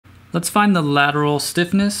Let's find the lateral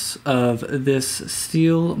stiffness of this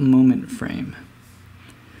steel moment frame.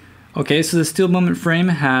 Okay, so the steel moment frame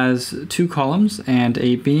has two columns and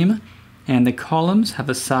a beam, and the columns have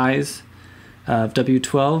a size of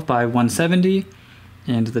W12 by 170,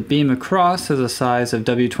 and the beam across has a size of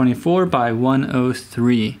W24 by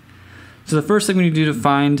 103. So the first thing we need to do to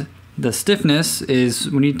find the stiffness is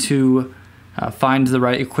we need to find the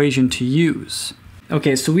right equation to use.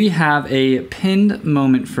 Okay, so we have a pinned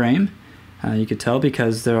moment frame. You could tell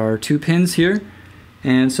because there are two pins here.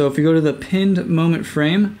 And so if we go to the pinned moment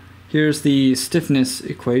frame, here's the stiffness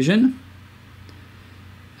equation.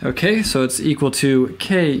 Okay, so it's equal to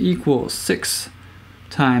K equals 6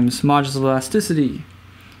 times modulus of elasticity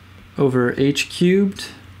over H cubed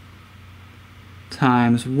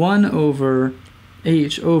times 1 over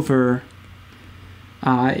H over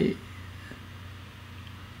I.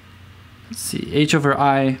 Let's see, H over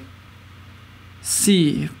I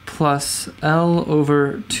C plus L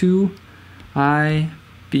over 2IB.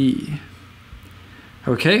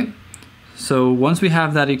 Okay, so once we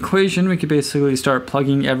have that equation, we can basically start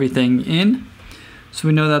plugging everything in. So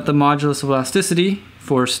we know that the modulus of elasticity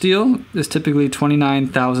for steel is typically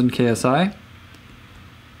 29,000 KSI.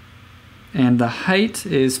 And the height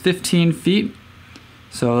is 15 feet.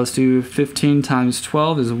 So let's do 15 times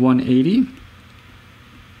 12 is 180.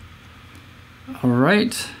 All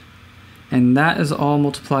right. And that is all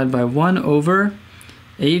multiplied by 1 over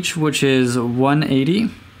H, which is 180,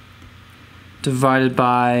 divided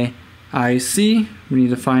by IC. We need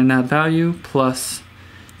to find that value, plus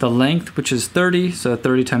the length, which is 30. So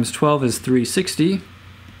 30 times 12 is 360.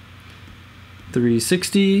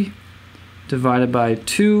 360 divided by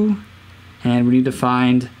 2. And we need to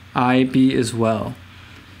find IB as well.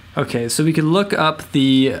 Okay, so we can look up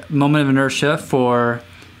the moment of inertia for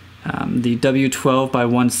the W12 by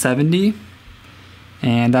 170,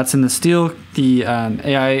 and that's in the AISC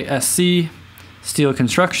steel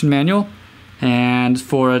construction manual. And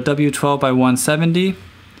for a W12 by 170,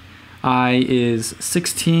 I is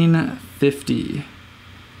 1650.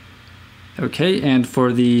 Okay, and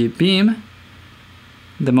for the beam,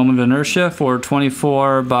 the moment of inertia for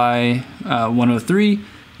 24 by 103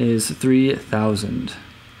 is 3000.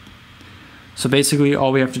 So basically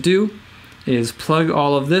all we have to do is plug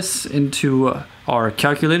all of this into our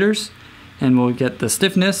calculators, and we'll get the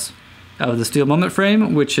stiffness of the steel moment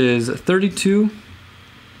frame, which is 32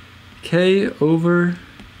 K over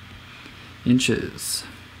inches.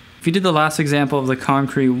 If you did the last example of the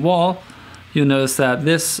concrete wall, you'll notice that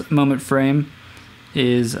this moment frame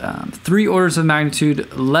is 3 orders of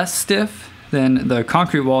magnitude less stiff than the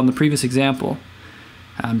concrete wall in the previous example,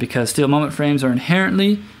 because steel moment frames are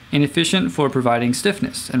inherently inefficient for providing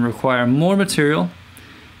stiffness and require more material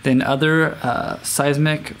than other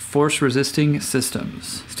seismic force resisting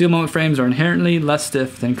systems. Steel moment frames are inherently less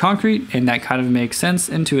stiff than concrete, and that kind of makes sense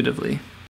intuitively.